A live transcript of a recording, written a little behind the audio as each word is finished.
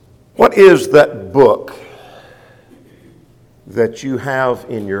What is that book that you have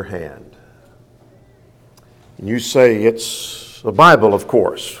in your hand? And you say it's the Bible, of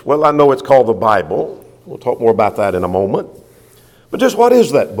course. Well, I know it's called the Bible. We'll talk more about that in a moment. But just what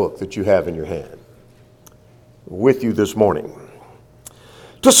is that book that you have in your hand with you this morning?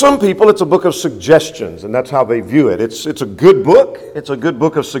 To some people, it's a book of suggestions, and that's how they view it. It's a good book. It's a good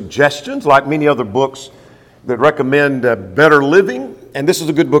book of suggestions, like many other books that recommend better living. And this is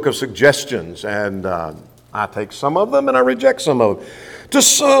a good book of suggestions, and I take some of them and I reject some of them. To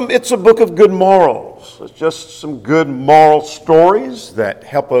some, it's a book of good morals. It's just some good moral stories that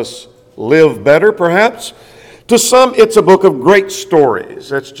help us live better, perhaps. To some, it's a book of great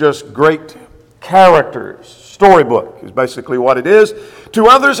stories. It's just great characters. Storybook is basically what it is. To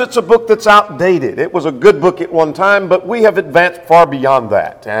others, it's a book that's outdated. It was a good book at one time, but we have advanced far beyond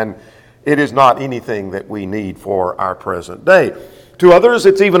that, and it is not anything that we need for our present day. To others,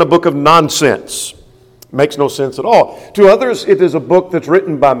 it's even a book of nonsense. Makes no sense at all. To others, it is a book that's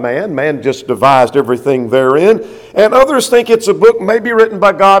written by man. Man just devised everything therein. And others think it's a book maybe written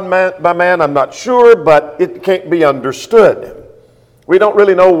by God, by man, I'm not sure, but it can't be understood. We don't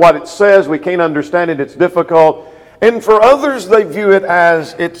really know what it says. We can't understand it. It's difficult. And for others, they view it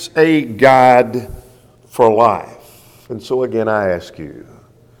as it's a guide for life. And so again, I ask you,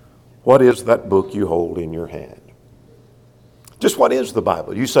 what is that book you hold in your hand? Just what is the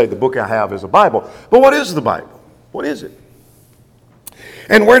Bible? You say the book I have is a Bible. But what is the Bible? What is it?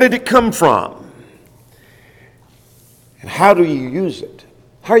 And where did it come from? And how do you use it?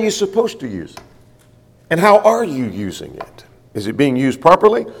 How are you supposed to use it? And how are you using it? Is it being used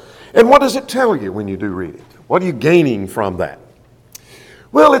properly? And what does it tell you when you do read it? What are you gaining from that?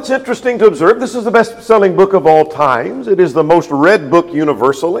 Well, it's interesting to observe. This is the best-selling book of all times. It is the most read book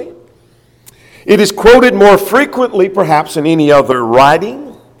universally. It is quoted more frequently, perhaps, than any other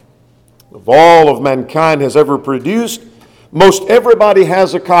writing of all of mankind has ever produced. Most everybody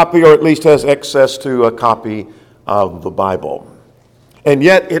has a copy, or at least has access to a copy of the Bible. And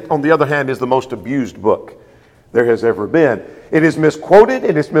yet, it, on the other hand, is the most abused book there has ever been. It is misquoted,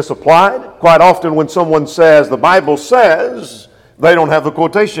 it is misapplied. Quite often when someone says, the Bible says, they don't have the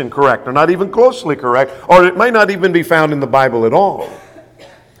quotation correct, or not even closely correct, or it may not even be found in the Bible at all.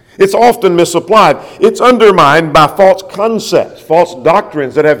 It's often misapplied. It's undermined by false concepts, false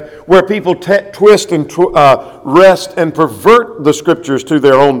doctrines that have where people twist and wrest and pervert the Scriptures to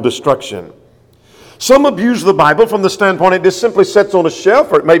their own destruction. Some abuse the Bible from the standpoint it just simply sits on a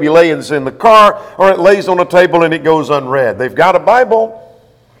shelf, or it maybe lays in the car, or it lays on a table and it goes unread. They've got a Bible,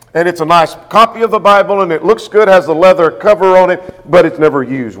 and it's a nice copy of the Bible, and it looks good, has a leather cover on it, but it's never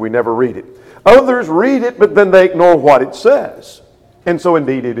used. We never read it. Others read it, but then they ignore what it says. And so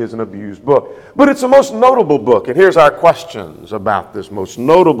indeed it is an abused book. But it's the most notable book. And here's our questions about this most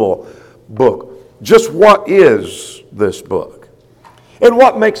notable book. Just what is this book? And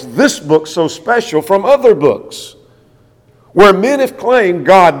what makes this book so special from other books? Where men have claimed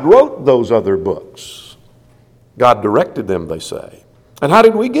God wrote those other books. God directed them, they say. And how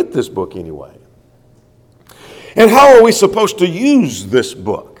did we get this book anyway? And how are we supposed to use this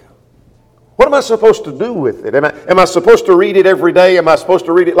book? What am I supposed to do with it? Am I supposed to read it every day? Am I supposed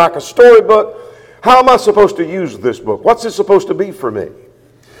to read it like a storybook? How am I supposed to use this book? What's it supposed to be for me?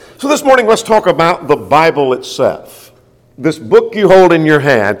 So this morning, let's talk about the Bible itself. This book you hold in your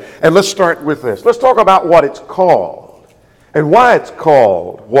hand. And let's start with this. Let's talk about what it's called and why it's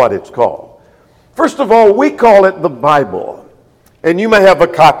called what it's called. First of all, we call it the Bible. And you may have a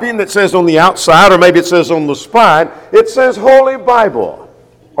copy and it says on the outside, or maybe it says on the spine, it says Holy Bible.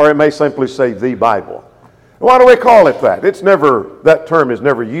 Or it may simply say the Bible. Why do we call it that? That term is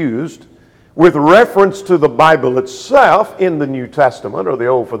never used with reference to the Bible itself in the New Testament, or the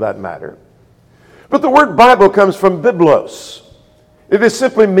Old for that matter. But the word Bible comes from biblos. It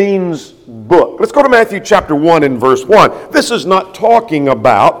simply means book. Let's go to Matthew chapter 1 and verse 1. This is not talking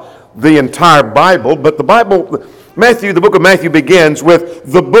about the entire Bible, but the book of Matthew begins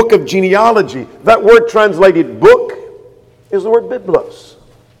with the book of genealogy. That word translated book is the word biblos.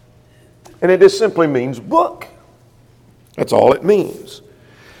 And it just simply means book. That's all it means.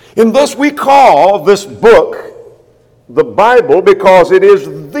 And thus we call this book the Bible because it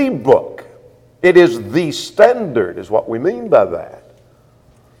is the book. It is the standard, is what we mean by that.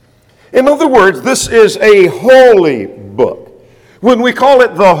 In other words, this is a holy book. When we call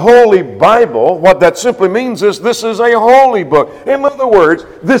it the Holy Bible, what that simply means is this is a holy book. In other words,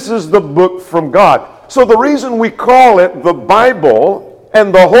 this is the book from God. So the reason we call it the Bible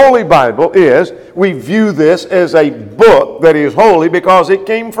and the Holy Bible is we view this as a book that is holy because it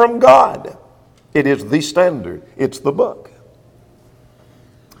came from God. It is the standard. It's the book.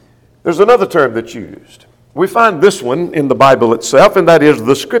 There's another term that's used. We find this one in the Bible itself, and that is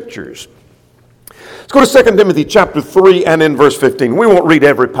the Scriptures. Let's go to 2 Timothy chapter 3 and in verse 15. We won't read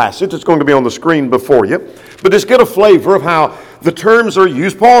every passage. It's going to be on the screen before you. But just get a flavor of how the terms are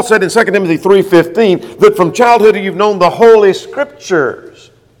used. Paul said in 2 Timothy 3:15 that from childhood you've known the Holy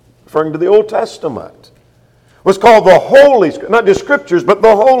Scriptures, referring to the Old Testament. What's called the Holy, not just Scriptures, but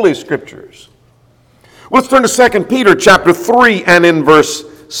the Holy Scriptures. Let's turn to 2 Peter chapter 3 and in verse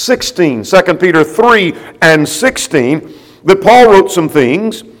 16. 2 Peter 3 and 16, that Paul wrote some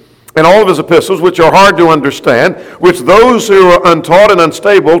things in all of his epistles which are hard to understand, which those who are untaught and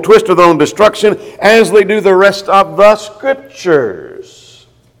unstable twist to their own destruction, as they do the rest of the Scriptures.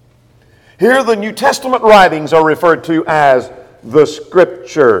 Here the New Testament writings are referred to as the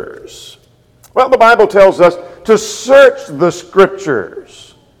Scriptures. Well, the Bible tells us to search the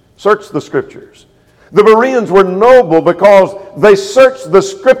Scriptures. Search the Scriptures. The Bereans were noble because they searched the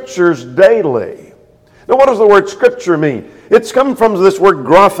Scriptures daily. Now, what does the word Scripture mean? It's come from this word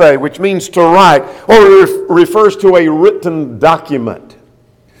graphe, which means to write, or refers to a written document.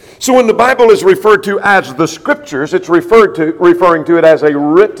 So when the Bible is referred to as the Scriptures, it's referring to it as a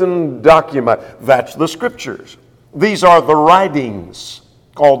written document. That's the Scriptures. These are the writings.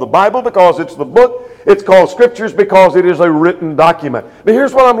 Called the Bible because it's the book. It's called Scriptures because it is a written document. Now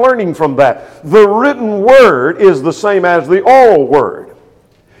here's what I'm learning from that. The written word is the same as the oral word.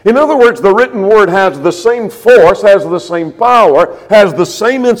 In other words, the written word has the same force, has the same power, has the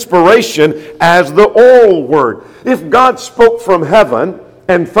same inspiration as the oral word. If God spoke from heaven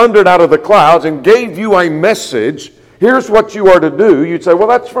and thundered out of the clouds and gave you a message, here's what you are to do, you'd say, well,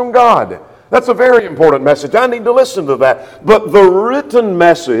 that's from God. That's a very important message. I need to listen to that. But the written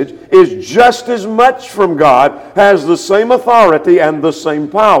message is just as much from God, has the same authority and the same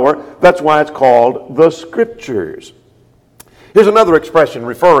power. That's why it's called the Scriptures. Here's another expression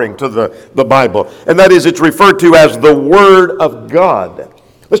referring to the Bible, and that is it's referred to as the Word of God.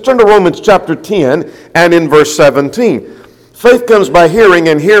 Let's turn to Romans chapter 10 and in verse 17. Faith comes by hearing,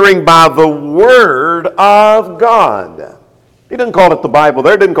 and hearing by the Word of God. He didn't call it the Bible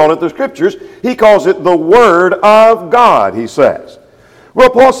there, didn't call it the Scriptures. He calls it the Word of God, he says. Well,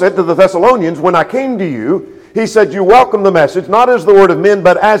 Paul said to the Thessalonians, when I came to you, he said, you welcome the message, not as the word of men,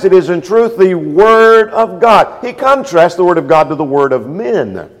 but as it is in truth, the Word of God. He contrasts the Word of God to the word of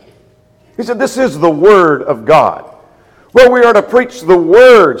men. He said, this is the Word of God. Well, we are to preach the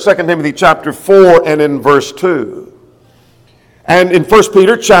Word, 2 Timothy chapter 4 and in verse 2. And in 1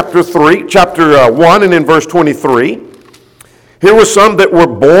 Peter chapter 1 and in verse 23, here were some that were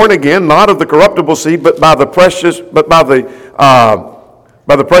born again, not of the corruptible seed, but by the precious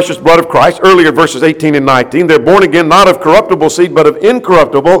blood of Christ. Earlier, verses 18 and 19, they're born again, not of corruptible seed, but of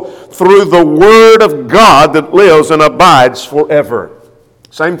incorruptible, through the Word of God that lives and abides forever.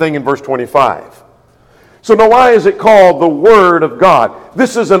 Same thing in verse 25. So now why is it called the Word of God?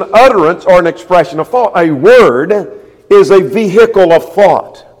 This is an utterance or an expression of thought. A word is a vehicle of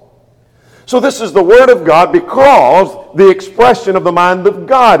thought. So this is the Word of God because the expression of the mind of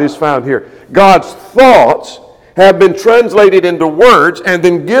God is found here. God's thoughts have been translated into words and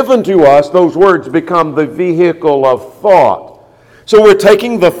then given to us. Those words become the vehicle of thought. So we're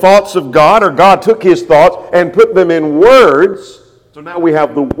taking the thoughts of God, or God took His thoughts and put them in words. So now we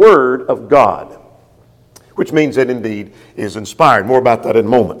have the Word of God, which means it indeed is inspired. More about that in a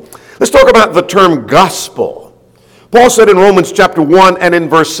moment. Let's talk about the term gospel. Paul said in Romans chapter 1 and in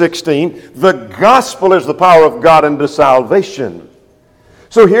verse 16, the gospel is the power of God unto salvation.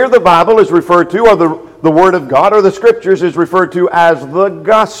 So here the Bible is referred to, or the Word of God, or the Scriptures is referred to as the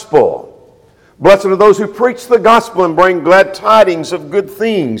gospel. Blessed are those who preach the gospel and bring glad tidings of good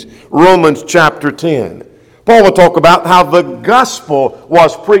things. Romans chapter 10. Paul will talk about how the gospel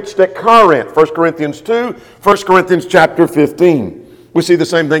was preached at Corinth. 1 Corinthians 2, 1 Corinthians chapter 15. We see the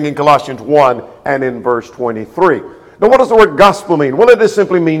same thing in Colossians 1 and in verse 23. Now what does the word gospel mean? Well, it just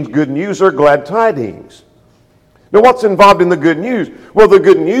simply means good news or glad tidings. Now what's involved in the good news? Well, the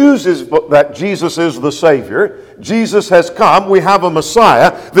good news is that Jesus is the Savior. Jesus has come. We have a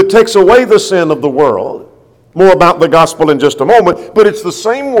Messiah that takes away the sin of the world. More about the gospel in just a moment, but it's the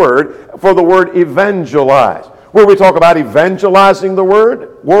same word for the word evangelize. Where we talk about evangelizing the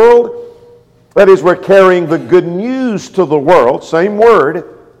world, that is, we're carrying the good news to the world. Same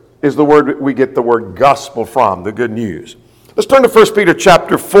word is the word we get the word gospel from, the good news. Let's turn to 1 Peter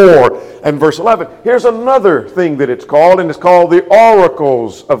chapter 4 and verse 11. Here's another thing that it's called, and it's called the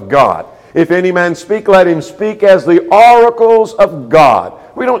oracles of God. If any man speak, let him speak as the oracles of God.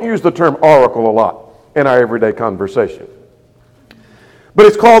 We don't use the term oracle a lot in our everyday conversation. But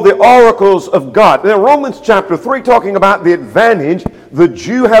it's called the oracles of God. Now, Romans chapter 3, talking about the advantage the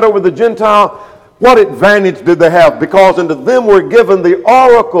Jew had over the Gentile, what advantage did they have? Because unto them were given the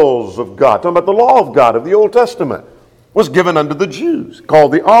oracles of God. Talking about the law of God of the Old Testament was given unto the Jews,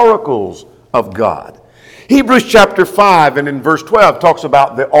 called the oracles of God. Hebrews chapter 5 and in verse 12 talks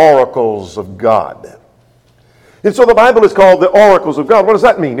about the oracles of God. And so the Bible is called the oracles of God. What does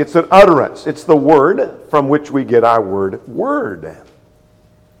that mean? It's an utterance. It's the word from which we get our word.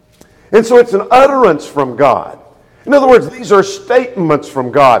 And so it's an utterance from God. In other words, these are statements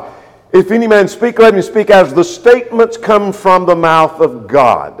from God. If any man speak, let him speak as the statements come from the mouth of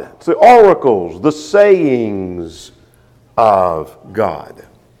God. It's the oracles, the sayings of God.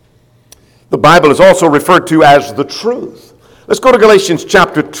 The Bible is also referred to as the truth. Let's go to Galatians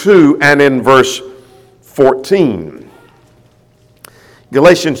chapter 2 and in verse 14.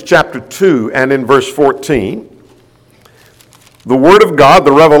 Galatians chapter 2 and in verse 14. The Word of God,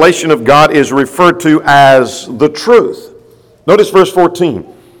 the revelation of God, is referred to as the truth. Notice verse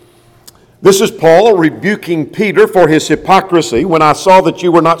 14. This is Paul rebuking Peter for his hypocrisy when I saw that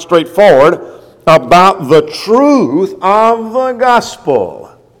you were not straightforward about the truth of the gospel.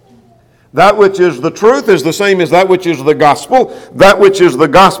 That which is the truth is the same as that which is the gospel. That which is the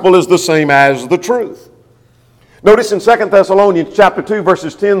gospel is the same as the truth. Notice in 2 Thessalonians chapter 2,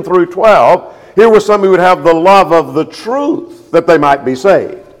 verses 10 through 12, here were some who would have the love of the truth that they might be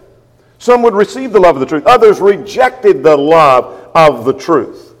saved. Some would receive the love of the truth. Others rejected the love of the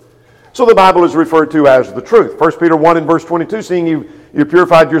truth. So the Bible is referred to as the truth. 1 Peter 1 and verse 22, seeing you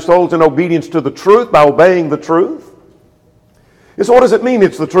purified your souls in obedience to the truth by obeying the truth. And so what does it mean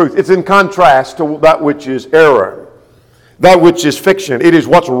it's the truth? It's in contrast to that which is error, that which is fiction. It is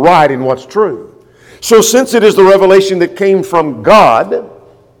what's right and what's true. So since it is the revelation that came from God,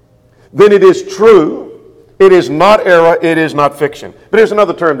 then it is true, it is not error, it is not fiction. But here's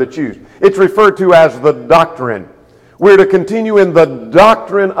another term that's used. It's referred to as the doctrine. We're to continue in the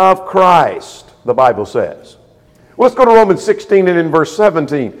doctrine of Christ, the Bible says. Well, let's go to Romans 16 and in verse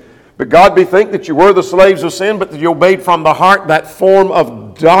 17. But God bethink that you were the slaves of sin, but that you obeyed from the heart that form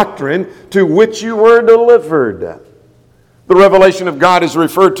of doctrine to which you were delivered. The revelation of God is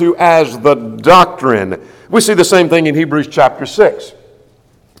referred to as the doctrine. We see the same thing in Hebrews chapter 6.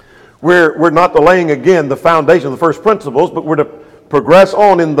 We're not laying again the foundation, the first principles, but we're to progress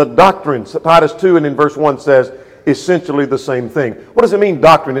on in the doctrines. Titus 2 and in verse 1 says essentially the same thing. What does it mean,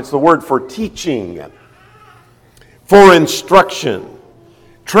 doctrine? It's the word for teaching, for instruction.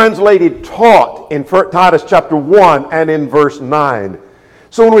 Translated taught in Titus chapter 1 and in verse 9.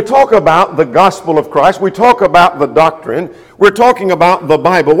 So when we talk about the gospel of Christ, we talk about the doctrine, we're talking about the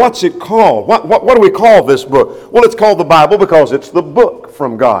Bible. What's it called? What do we call this book? Well, it's called the Bible because it's the book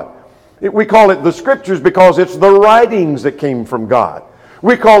from God. We call it the Scriptures because it's the writings that came from God.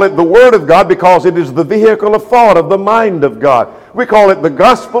 We call it the Word of God because it is the vehicle of thought of the mind of God. We call it the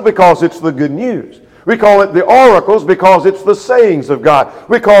gospel because it's the good news. We call it the oracles because it's the sayings of God.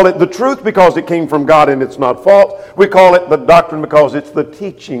 We call it the truth because it came from God and it's not false. We call it the doctrine because it's the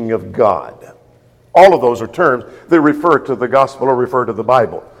teaching of God. All of those are terms that refer to the gospel or refer to the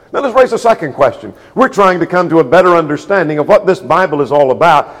Bible. Now let's raise a second question. We're trying to come to a better understanding of what this Bible is all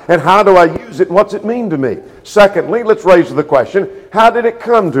about and how do I use it and what's it mean to me. Secondly, let's raise the question, how did it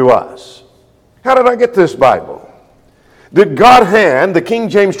come to us? How did I get this Bible? Did God hand the King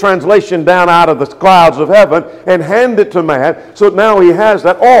James translation down out of the clouds of heaven and hand it to man so now he has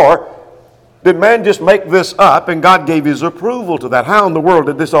that? Or did man just make this up and God gave his approval to that? How in the world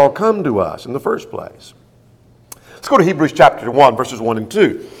did this all come to us in the first place? Let's go to Hebrews chapter 1, verses 1 and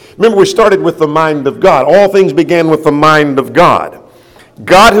 2. Remember, we started with the mind of God. All things began with the mind of God.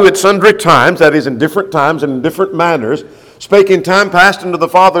 God, who at sundry times, that is in different times and in different manners, spake in time past unto the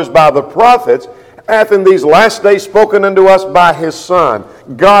fathers by the prophets, hath in these last days spoken unto us by his Son.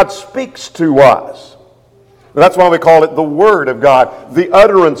 God speaks to us. That's why we call it the Word of God, the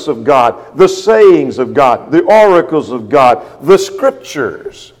utterance of God, the sayings of God, the oracles of God, the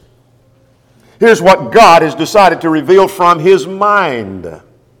Scriptures. Here's what God has decided to reveal from his mind.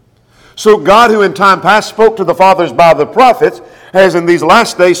 So God, who in time past spoke to the fathers by the prophets, has in these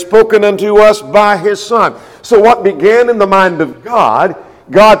last days spoken unto us by his Son. So what began in the mind of God,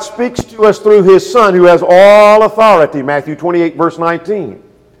 God speaks to us through his Son who has all authority. Matthew 28 verse 19.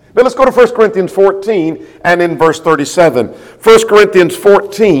 Now let's go to 1 Corinthians 14 and in verse 37. 1 Corinthians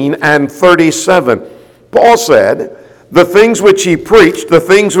 14 and 37. Paul said, the things which he preached, the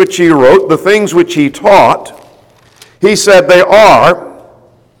things which he wrote, the things which he taught, he said they are,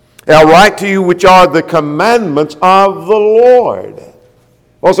 I write to you which are the commandments of the Lord.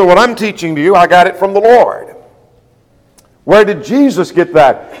 Also what I'm teaching to you, I got it from the Lord. Where did Jesus get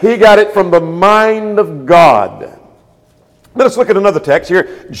that? He got it from the mind of God. Now let's look at another text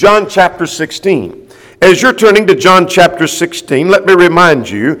here, John chapter 16. As you're turning to John chapter 16, let me remind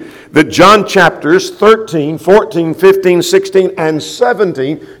you that John chapters 13, 14, 15, 16, and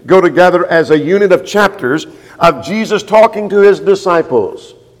 17 go together as a unit of chapters of Jesus talking to his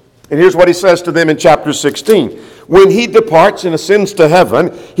disciples. And here's what he says to them in chapter 16. When he departs and ascends to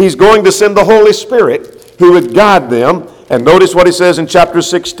heaven, he's going to send the Holy Spirit who would guide them. And notice what he says in chapter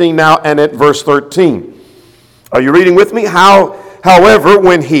 16 now and at verse 13. Are you reading with me? However,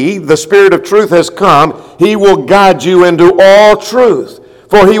 when he, the Spirit of truth, has come, he will guide you into all truth.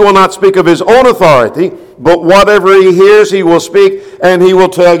 For he will not speak of his own authority, but whatever he hears he will speak, and he will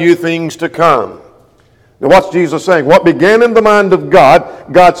tell you things to come. Now what's Jesus saying? What began in the mind of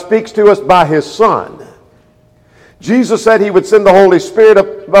God, God speaks to us by his Son. Jesus said he would send the Holy Spirit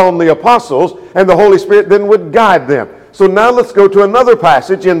upon the apostles, and the Holy Spirit then would guide them. So now let's go to another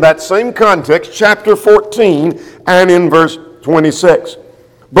passage in that same context, chapter 14, and in verse 26.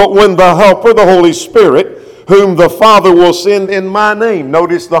 But when the Helper, the Holy Spirit, whom the Father will send in my name.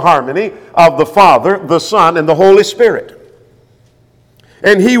 Notice the harmony of the Father, the Son, and the Holy Spirit.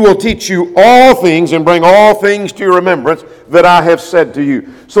 And he will teach you all things and bring all things to your remembrance that I have said to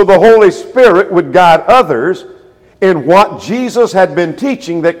you. So the Holy Spirit would guide others in what Jesus had been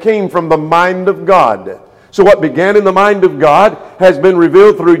teaching that came from the mind of God. So what began in the mind of God has been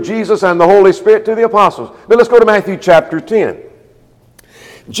revealed through Jesus and the Holy Spirit to the apostles. Now let's go to Matthew chapter 10.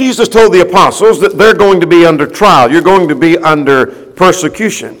 Jesus told the apostles that they're going to be under trial. You're going to be under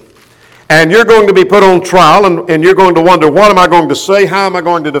persecution. And you're going to be put on trial, and you're going to wonder, what am I going to say? How am I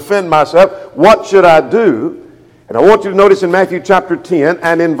going to defend myself? What should I do? And I want you to notice in Matthew chapter 10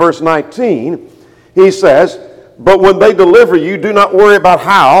 and in verse 19, he says, but when they deliver you, do not worry about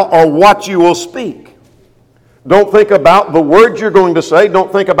how or what you will speak. Don't think about the words you're going to say.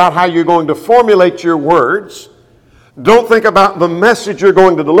 Don't think about how you're going to formulate your words. Don't think about the message you're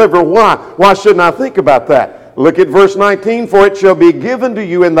going to deliver. Why? Why shouldn't I think about that? Look at verse 19. For it shall be given to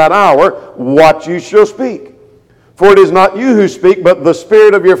you in that hour what you shall speak. For it is not you who speak, but the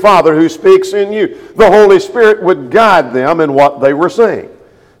Spirit of your Father who speaks in you. The Holy Spirit would guide them in what they were saying.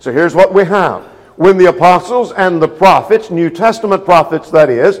 So here's what we have. When the apostles and the prophets, New Testament prophets that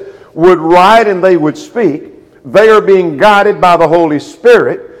is, would write and they would speak, they are being guided by the Holy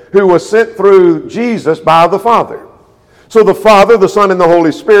Spirit who was sent through Jesus by the Father. So the Father, the Son, and the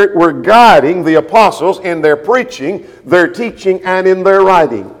Holy Spirit were guiding the apostles in their preaching, their teaching, and in their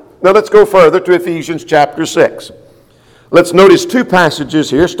writing. Now let's go further to Ephesians chapter 6. Let's notice two passages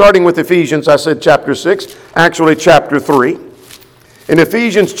here, starting with Ephesians, I said chapter 6, actually chapter 3. In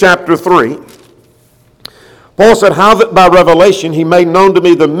Ephesians chapter 3, Paul said, how that by revelation he made known to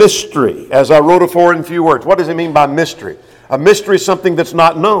me the mystery, as I wrote afore in few words. What does he mean by mystery? A mystery is something that's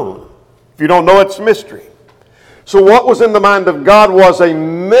not known. If you don't know, it's mystery. So what was in the mind of God was a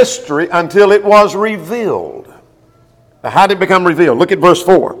mystery until it was revealed. Now how did it become revealed? Look at verse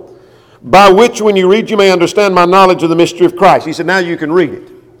 4. By which when you read you may understand my knowledge of the mystery of Christ. He said, now you can read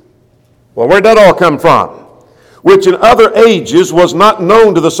it. Well, where'd that all come from? Which in other ages was not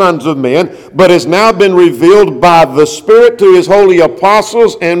known to the sons of men, but has now been revealed by the Spirit to his holy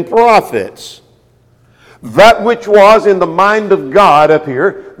apostles and prophets. That which was in the mind of God up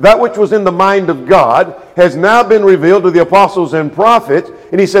here, that which was in the mind of God, has now been revealed to the apostles and prophets.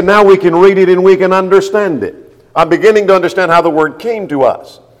 And he said, now we can read it and we can understand it. I'm beginning to understand how the word came to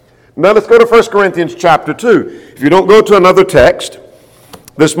us. Now let's go to 1 Corinthians chapter 2. If you don't go to another text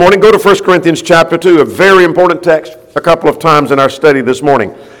this morning, go to 1 Corinthians chapter 2, a very important text a couple of times in our study this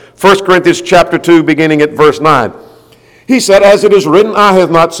morning. 1 Corinthians chapter 2, beginning at verse 9. He said, as it is written, eye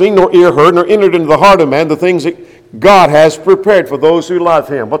hath not seen, nor ear heard, nor entered into the heart of man the things that God has prepared for those who love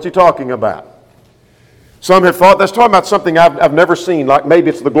him. What's he talking about? Some have thought that's talking about something I've never seen, like maybe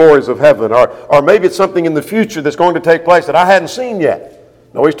it's the glories of heaven, or maybe it's something in the future that's going to take place that I hadn't seen yet.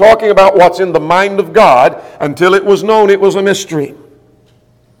 No, he's talking about what's in the mind of God. Until it was known, it was a mystery.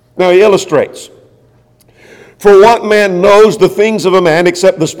 Now he illustrates. For what man knows the things of a man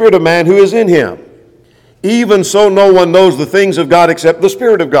except the spirit of man who is in him? Even so no one knows the things of God except the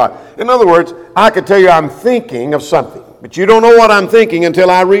Spirit of God. In other words, I could tell you I'm thinking of something, but you don't know what I'm thinking until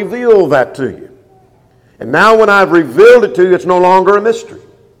I reveal that to you. And now when I've revealed it to you, it's no longer a mystery.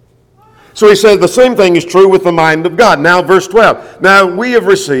 So he says the same thing is true with the mind of God. Now verse 12. Now we have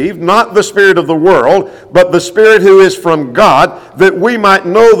received not the spirit of the world, but the Spirit who is from God, that we might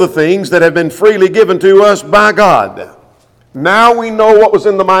know the things that have been freely given to us by God. Now we know what was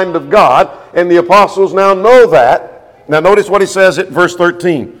in the mind of God, and the apostles now know that. Now notice what he says at verse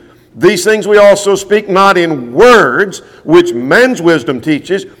 13. These things we also speak not in words, which men's wisdom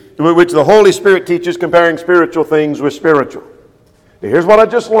teaches, but which the Holy Spirit teaches, comparing spiritual things with spiritual. Now, here's what I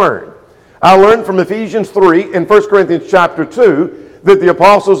just learned. I learned from Ephesians 3 and 1 Corinthians chapter 2 that the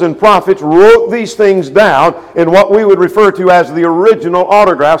apostles and prophets wrote these things down in what we would refer to as the original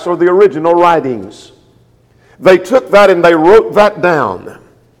autographs or the original writings. They took that and they wrote that down.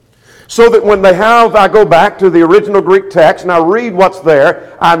 So that when I go back to the original Greek text and I read what's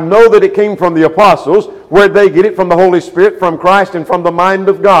there, I know that it came from the apostles. Where'd they get it? From the Holy Spirit, from Christ, and from the mind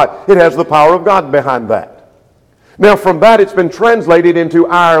of God. It has the power of God behind that. Now from that it's been translated into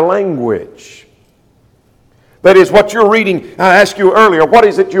our language. That is what you're reading. I asked you earlier, what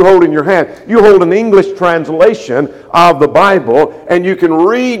is it you hold in your hand? You hold an English translation of the Bible and you can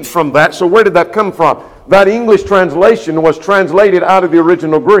read from that. So where did that come from? That English translation was translated out of the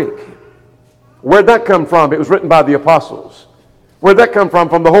original Greek. Where'd that come from? It was written by the apostles. Where'd that come from?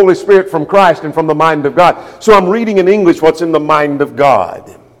 From the Holy Spirit, from Christ, and from the mind of God. So I'm reading in English what's in the mind of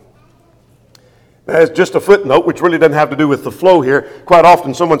God. As just a footnote, which really doesn't have to do with the flow here. Quite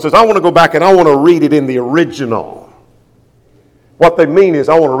often someone says, I want to go back and I want to read it in the original. What they mean is,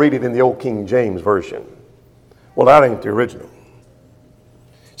 I want to read it in the old King James Version. Well, that ain't the original.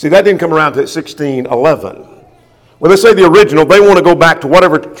 See, that didn't come around to 1611. When they say the original, they want to go back to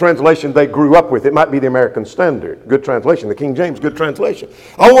whatever translation they grew up with. It might be the American Standard, good translation. The King James, good translation.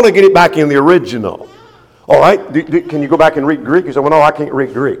 I want to get it back in the original. All right, can you go back and read Greek? You say, well, no, I can't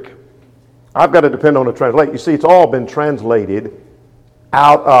read Greek. I've got to depend on the translation. You see, it's all been translated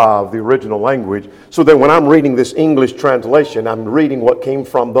out of the original language, so that when I'm reading this English translation, I'm reading what came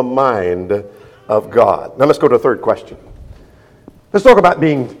from the mind of God. Now let's go to the third question. Let's talk about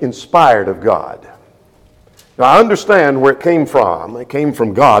being inspired of God. Now, I understand where it came from. It came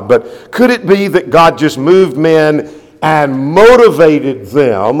from God. But could it be that God just moved men and motivated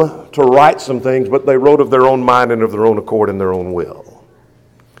them to write some things, but they wrote of their own mind and of their own accord and their own will?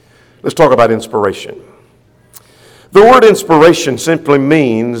 Let's talk about inspiration. The word inspiration simply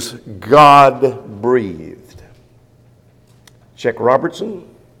means God breathed. Check Robertson,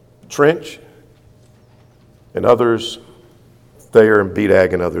 Trench, and others, Thayer and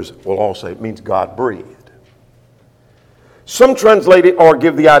Bedag and others will all say it means God breathed. Some translate it or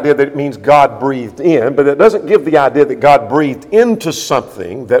give the idea that it means God breathed in, but it doesn't give the idea that God breathed into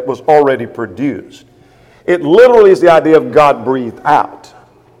something that was already produced. It literally is the idea of God breathed out.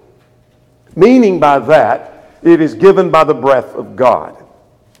 Meaning by that, it is given by the breath of God.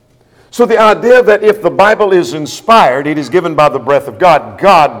 So the idea that if the Bible is inspired, it is given by the breath of God.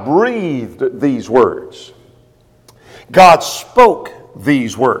 God breathed these words. God spoke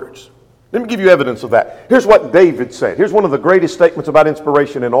these words. Let me give you evidence of that. Here's what David said. Here's one of the greatest statements about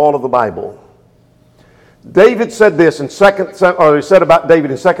inspiration in all of the Bible. David said this in he said about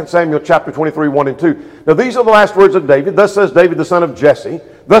David in 2 Samuel chapter 23, 1 and 2. Now these are the last words of David. Thus says David, the son of Jesse.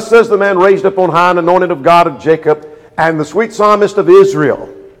 Thus says the man raised up on high and anointed of God of Jacob, and the sweet psalmist of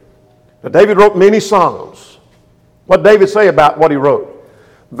Israel. Now David wrote many psalms. What did David say about what he wrote?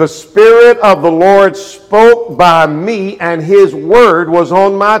 The Spirit of the Lord spoke by me, and His word was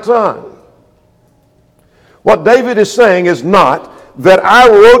on my tongue. What David is saying is not that I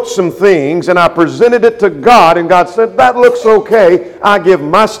wrote some things and I presented it to God and God said, that looks okay, I give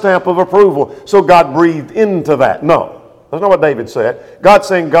my stamp of approval. So God breathed into that. No, that's not what David said. God's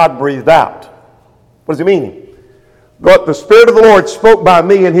saying God breathed out. What does he mean? But the Spirit of the Lord spoke by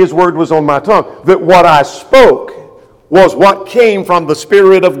me and His word was on my tongue. That what I spoke was what came from the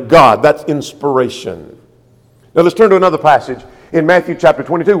Spirit of God. That's inspiration. Now let's turn to another passage in Matthew chapter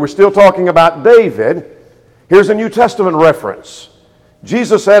 22. We're still talking about David. Here's a New Testament reference.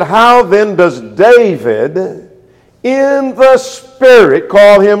 Jesus said, how then does David in the Spirit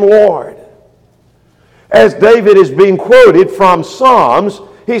call him Lord? As David is being quoted from Psalms,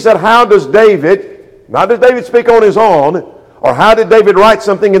 he said, how does David, not does David speak on his own, or how did David write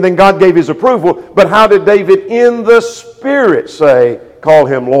something and then God gave his approval, but how did David in the Spirit say, call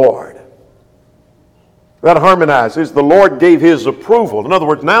him Lord? That harmonizes. The Lord gave his approval. In other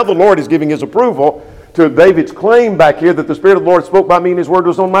words, now the Lord is giving his approval to David's claim back here that the Spirit of the Lord spoke by me and His word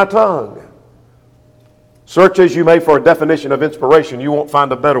was on my tongue. Search as you may for a definition of inspiration, you won't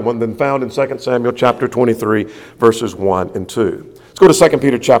find a better one than found in 2 Samuel chapter 23, verses 1 and 2. Let's go to 2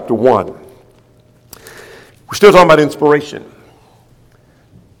 Peter chapter 1. We're still talking about inspiration.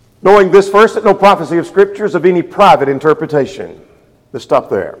 Knowing this first, that no prophecy of Scripture is of any private interpretation. Let's stop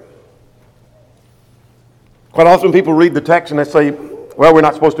there. Quite often people read the text and they say, well, we're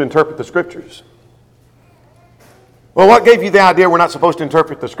not supposed to interpret the Scriptures. Well, what gave you the idea we're not supposed to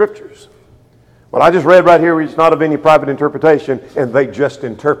interpret the Scriptures? Well, I just read right here, it's not of any private interpretation, and they just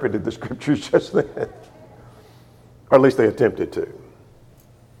interpreted the Scriptures just then. Or at least they attempted to.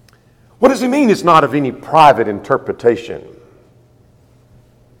 What does he mean it's not of any private interpretation?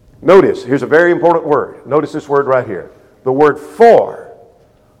 Notice, here's a very important word. Notice this word right here. The word for.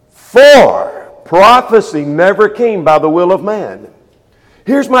 For prophecy never came by the will of man.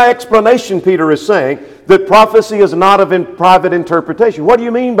 Here's my explanation, Peter is saying, that prophecy is not of private interpretation. What do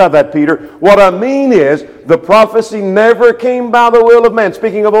you mean by that, Peter? What I mean is, the prophecy never came by the will of man.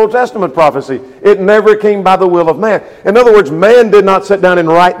 Speaking of Old Testament prophecy, it never came by the will of man. In other words, man did not sit down and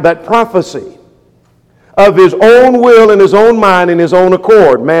write that prophecy of his own will and his own mind and his own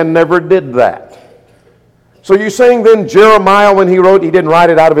accord. Man never did that. So you're saying then Jeremiah, when he wrote, he didn't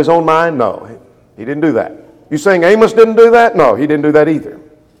write it out of his own mind? No, he didn't do that. You saying Amos didn't do that? No, he didn't do that either.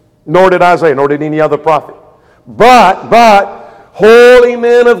 Nor did Isaiah, nor did any other prophet. But holy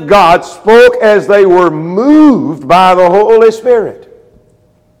men of God spoke as they were moved by the Holy Spirit.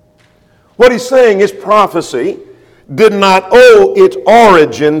 What he's saying is prophecy did not owe its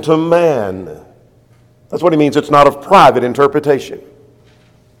origin to man. That's what he means. It's not of private interpretation.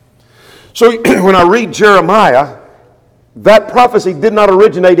 So when I read Jeremiah, that prophecy did not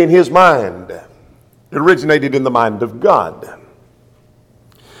originate in his mind. It originated in the mind of God.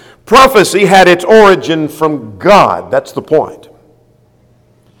 Prophecy had its origin from God. That's the point.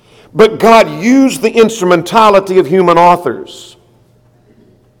 But God used the instrumentality of human authors.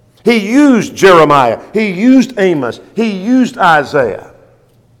 He used Jeremiah. He used Amos. He used Isaiah.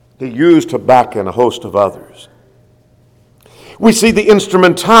 He used Habakkuk and a host of others. We see the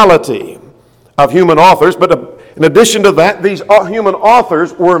instrumentality of human authors, but in addition to that, these human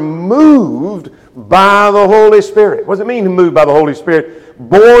authors were moved by the Holy Spirit. What does it mean to move by the Holy Spirit?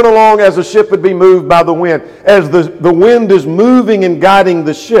 Borne along as a ship would be moved by the wind. As the wind is moving and guiding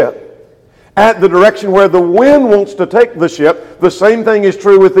the ship at the direction where the wind wants to take the ship, the same thing is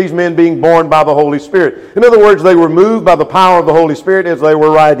true with these men being borne by the Holy Spirit. In other words, they were moved by the power of the Holy Spirit as they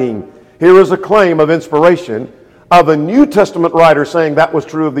were writing. Here is a claim of inspiration of a New Testament writer saying that was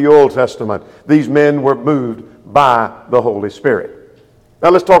true of the Old Testament. These men were moved by the Holy Spirit. Now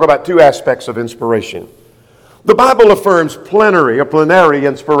let's talk about two aspects of inspiration. The Bible affirms plenary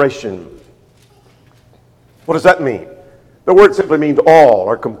inspiration. What does that mean? The word simply means all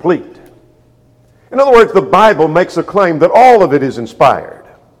or complete. In other words, the Bible makes a claim that all of it is inspired.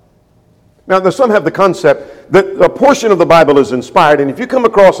 Now, some have the concept that a portion of the Bible is inspired, and if you come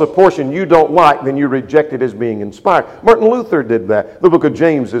across a portion you don't like, then you reject it as being inspired. Martin Luther did that. The book of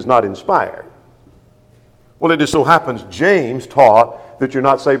James is not inspired. Well, it just so happens James taught that you're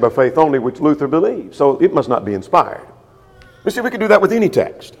not saved by faith only, which Luther believed. So it must not be inspired. You see, we can do that with any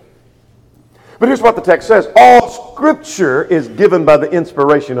text. But here's what the text says. All Scripture is given by the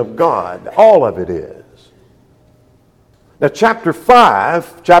inspiration of God. All of it is. Now, chapter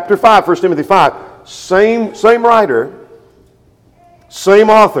 5, 1 Timothy 5, same writer,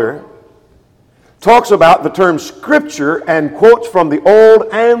 same author, talks about the term Scripture and quotes from the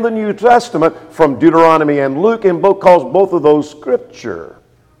Old and the New Testament from Deuteronomy and Luke, and calls both of those Scripture.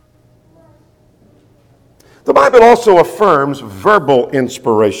 The Bible also affirms verbal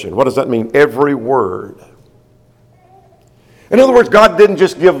inspiration. What does that mean? Every word. In other words, God didn't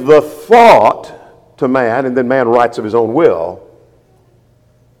just give the thought to man and then man writes of his own will.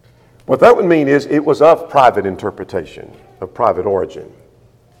 What that would mean is it was of private interpretation, of private origin.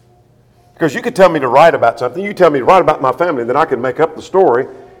 Because you could tell me to write about something, you tell me to write about my family, then I could make up the story,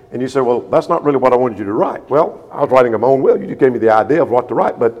 and you say, well, that's not really what I wanted you to write. Well, I was writing of my own will. You just gave me the idea of what to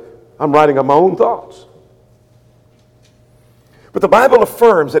write, but I'm writing of my own thoughts. But the Bible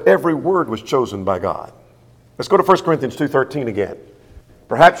affirms that every word was chosen by God. Let's go to 1 Corinthians 2:13 again.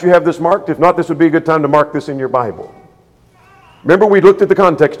 Perhaps you have this marked. If not, this would be a good time to mark this in your Bible. Remember, we looked at the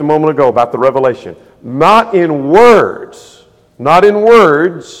context a moment ago about the revelation. Not in words,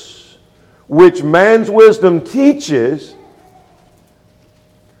 which man's wisdom teaches.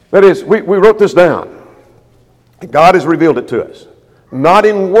 That is, we wrote this down. God has revealed it to us. Not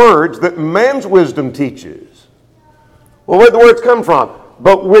in words that man's wisdom teaches. Well, where'd the words come from?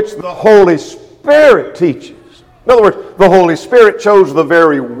 But which the Holy Spirit teaches. In other words, the Holy Spirit chose the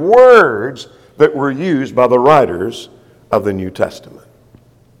very words that were used by the writers of the New Testament.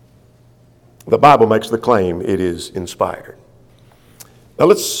 The Bible makes the claim it is inspired. Now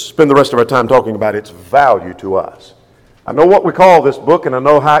let's spend the rest of our time talking about its value to us. I know what we call this book, and I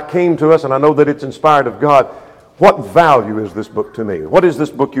know how it came to us, and I know that it's inspired of God. What value is this book to me? What is this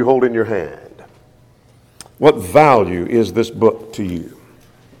book you hold in your hand? What value is this book to you?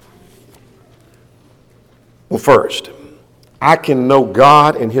 Well, first, I can know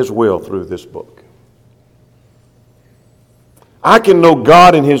God and His will through this book. I can know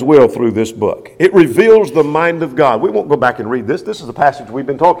God and His will through this book. It reveals the mind of God. We won't go back and read this. This is a passage we've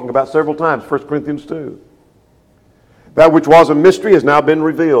been talking about several times, 1 Corinthians 2. That which was a mystery has now been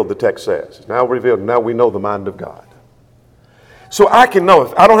revealed, the text says. It's now revealed. Now we know the mind of God. So I can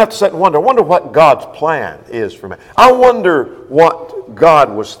know. I don't have to sit and wonder. I wonder what God's plan is for man. I wonder what God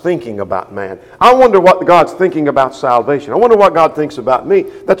was thinking about man. I wonder what God's thinking about salvation. I wonder what God thinks about me.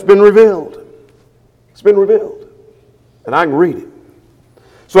 That's been revealed. It's been revealed. And I can read it.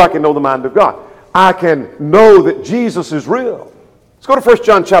 So I can know the mind of God. I can know that Jesus is real. Let's go to 1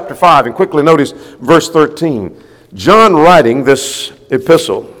 John chapter 5 and quickly notice verse 13. John writing this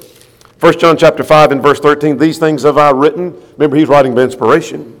epistle, 1 John chapter 5 and verse 13, these things have I written. Remember, he's writing by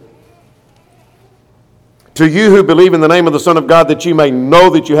inspiration. To you who believe in the name of the Son of God, that you may know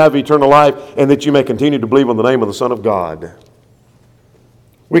that you have eternal life, and that you may continue to believe on the name of the Son of God.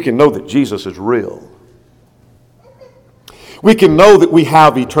 We can know that Jesus is real. We can know that we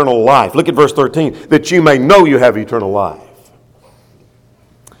have eternal life. Look at verse 13, that you may know you have eternal life.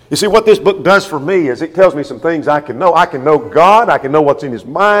 You see, what this book does for me is it tells me some things I can know. I can know God. I can know what's in His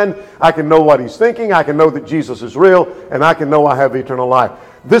mind. I can know what He's thinking. I can know that Jesus is real. And I can know I have eternal life.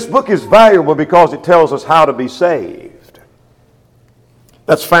 This book is valuable because it tells us how to be saved.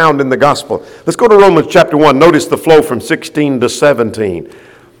 That's found in the gospel. Let's go to Romans chapter 1. Notice the flow from 16 to 17.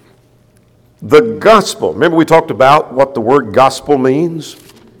 The gospel. Remember we talked about what the word gospel means?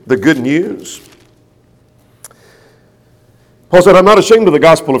 The good news. Paul said, I'm not ashamed of the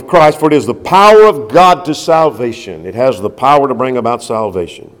gospel of Christ, for it is the power of God to salvation. It has the power to bring about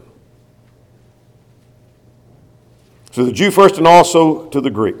salvation. To the Jew first and also to the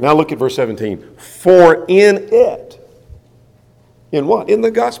Greek. Now look at verse 17. For in it, in what? In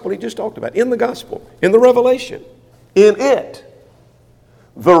the gospel he just talked about. In the gospel. In the revelation. In it,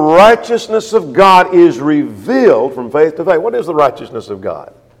 the righteousness of God is revealed from faith to faith. What is the righteousness of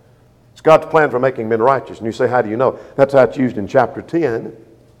God? It's God's plan for making men righteous. And you say, how do you know? That's how it's used in chapter 10.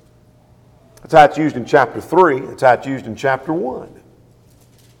 That's how it's used in chapter 3. That's how it's used in chapter 1.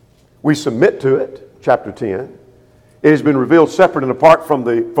 We submit to it, chapter 10. It has been revealed separate and apart from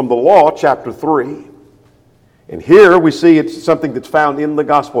the law, chapter 3. And here we see it's something that's found in the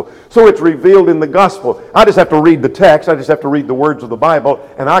gospel. So it's revealed in the gospel. I just have to read the text. I just have to read the words of the Bible,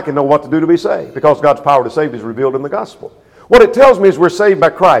 and I can know what to do to be saved, because God's power to save is revealed in the gospel. What it tells me is we're saved by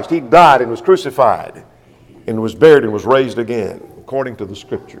Christ. He died and was crucified and was buried and was raised again, according to the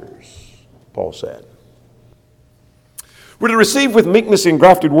Scriptures, Paul said. We're to receive with meekness the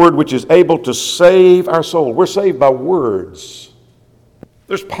engrafted word, which is able to save our soul. We're saved by words.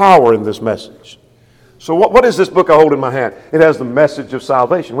 There's power in this message. So what is this book I hold in my hand? It has the message of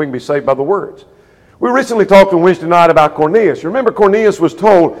salvation. We can be saved by the words. We recently talked on Wednesday night about Cornelius. Remember, Cornelius was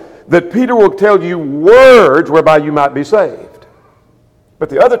told that Peter will tell you words whereby you might be saved. But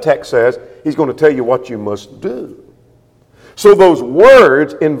the other text says he's going to tell you what you must do. So those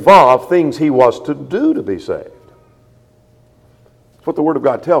words involve things he was to do to be saved. That's what the Word of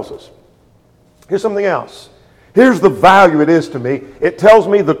God tells us. Here's something else. Here's the value it is to me. It tells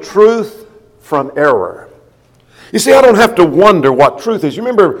me the truth from error. You see, I don't have to wonder what truth is. You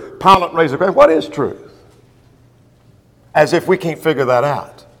remember Pilate raised the question, what is truth? As if we can't figure that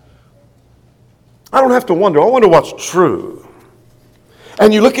out. I don't have to wonder. I wonder what's true.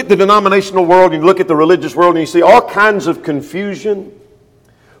 And you look at the denominational world, and you look at the religious world, and you see all kinds of confusion,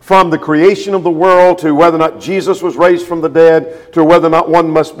 from the creation of the world to whether or not Jesus was raised from the dead, to whether or not one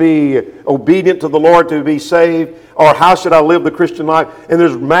must be obedient to the Lord to be saved, or how should I live the Christian life? And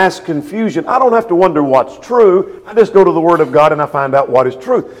there's mass confusion. I don't have to wonder what's true. I just go to the Word of God and I find out what is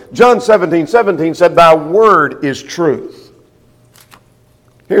truth. John 17:17 said, thy word is truth.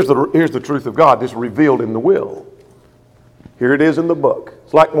 Here's the truth of God. It's revealed in the will. Here it is in the book.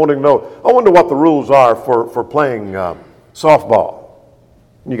 It's like wanting to know, I wonder what the rules are for playing softball.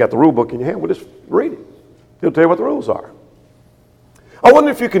 And you got the rule book in your hand. Well, just read it. He'll tell you what the rules are. I wonder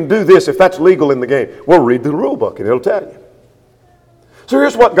if you can do this, if that's legal in the game. Well, read the rule book and it'll tell you. So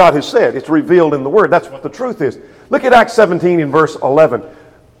here's what God has said. It's revealed in the Word. That's what the truth is. Look at Acts 17 in verse 11.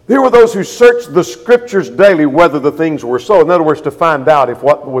 Here were those who searched the Scriptures daily whether the things were so. In other words, to find out if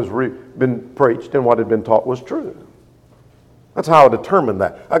what was been preached and what had been taught was true. That's how I determine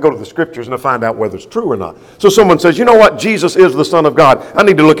that. I go to the Scriptures and I find out whether it's true or not. So someone says, you know what, Jesus is the Son of God. I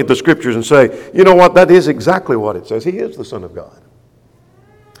need to look at the Scriptures and say, you know what, that is exactly what it says. He is the Son of God.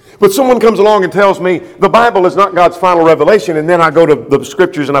 But someone comes along and tells me the Bible is not God's final revelation, and then I go to the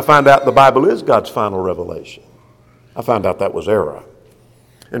Scriptures and I find out the Bible is God's final revelation. I found out that was error.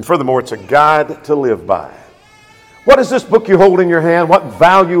 And furthermore, it's a guide to live by. What is this book you hold in your hand? What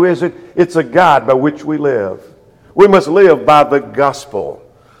value is it? It's a guide by which we live. We must live by the gospel.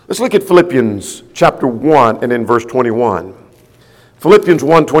 Let's look at Philippians chapter 1 and in verse 21. Philippians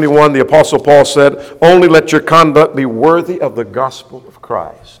 1:21, the Apostle Paul said, "Only let your conduct be worthy of the gospel of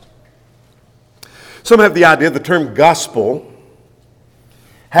Christ." Some have the idea the term gospel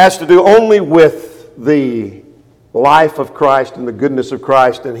has to do only with the life of Christ and the goodness of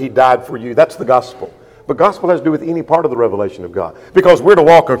Christ, and He died for you. That's the gospel. But gospel has to do with any part of the revelation of God, because we're to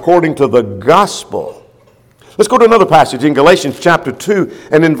walk according to the gospel. Let's go to another passage in Galatians chapter 2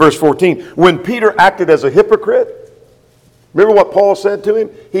 and in verse 14. When Peter acted as a hypocrite, remember what Paul said to him?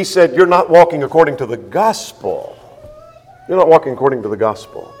 He said, "You're not walking according to the gospel." You're not walking according to the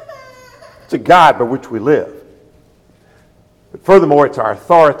gospel. It's a guide by which we live. But furthermore, it's our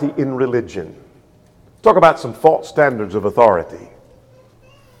authority in religion. Let's talk about some false standards of authority.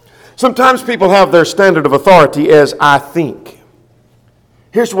 Sometimes people have their standard of authority as "I think."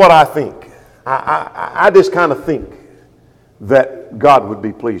 Here's what I think. I just kind of think that God would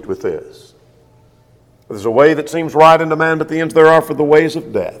be pleased with this. There's a way that seems right unto man, but the ends thereof are the ways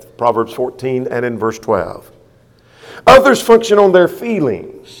of death. Proverbs 14 and in verse 12. Others function on their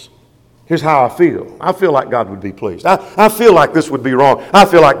feelings. Here's how I feel. I feel like God would be pleased. I feel like this would be wrong. I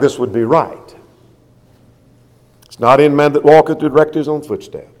feel like this would be right. It's not in man that walketh to direct his own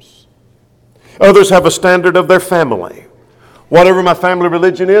footsteps. Others have a standard of their family. Whatever my family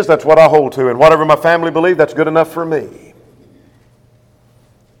religion is, that's what I hold to. And whatever my family believe, that's good enough for me.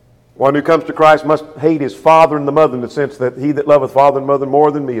 One who comes to Christ must hate his father and the mother, in the sense that he that loveth father and mother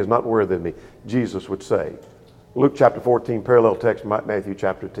more than me is not worthy of me, Jesus would say. Luke chapter 14, parallel text, Matthew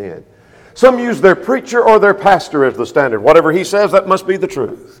chapter 10. Some use their preacher or their pastor as the standard. Whatever he says, that must be the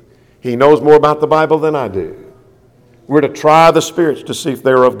truth. He knows more about the Bible than I do. We're to try the spirits to see if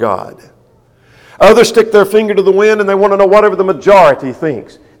they're of God. Others stick their finger to the wind and they want to know whatever the majority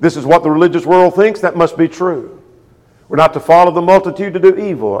thinks. This is what the religious world thinks, that must be true. We're not to follow the multitude to do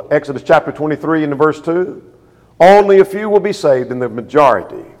evil. Exodus chapter 23 and verse 2. Only a few will be saved and the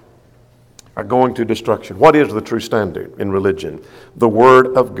majority are going to destruction. What is the true standard in religion? The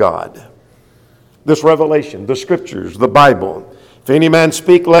Word of God. This revelation, the Scriptures, the Bible. If any man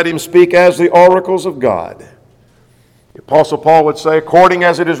speak, let him speak as the oracles of God. The Apostle Paul would say, "According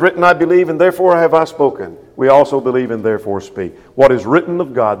as it is written, I believe, and therefore have I spoken." We also believe and therefore speak. What is written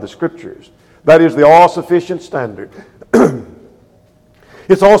of God, the Scriptures. That is the all-sufficient standard.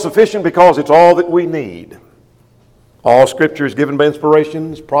 It's all-sufficient because it's all that we need. All Scripture is given by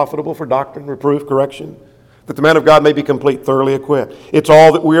inspiration, is profitable for doctrine, reproof, correction, that the man of God may be complete, thoroughly equipped. It's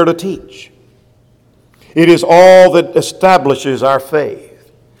all that we are to teach. It is all that establishes our faith.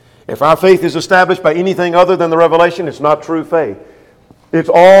 If our faith is established by anything other than the revelation, it's not true faith. It's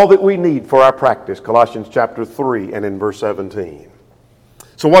all that we need for our practice. Colossians chapter 3 and in verse 17.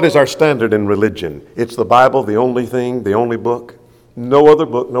 So what is our standard in religion? It's the Bible, the only thing, the only book. No other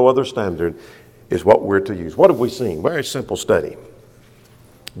book, no other standard is what we're to use. What have we seen? Very simple study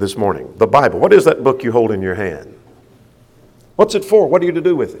this morning. The Bible. What is that book you hold in your hand? What's it for? What are you to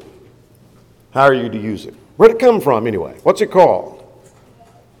do with it? How are you to use it? Where'd it come from anyway? What's it called?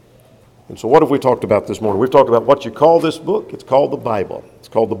 And so what have we talked about this morning? We've talked about what you call this book. It's called the Bible. It's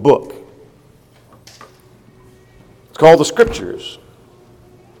called the book. It's called the Scriptures.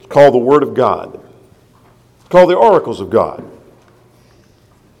 It's called the Word of God. It's called the oracles of God.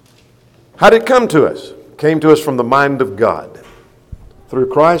 How did it come to us? It came to us from the mind of God. Through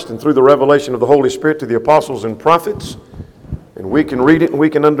Christ and through the revelation of the Holy Spirit to the apostles and prophets. And we can read it and we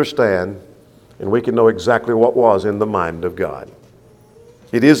can understand and we can know exactly what was in the mind of God.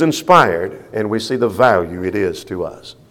 It is inspired, and we see the value it is to us.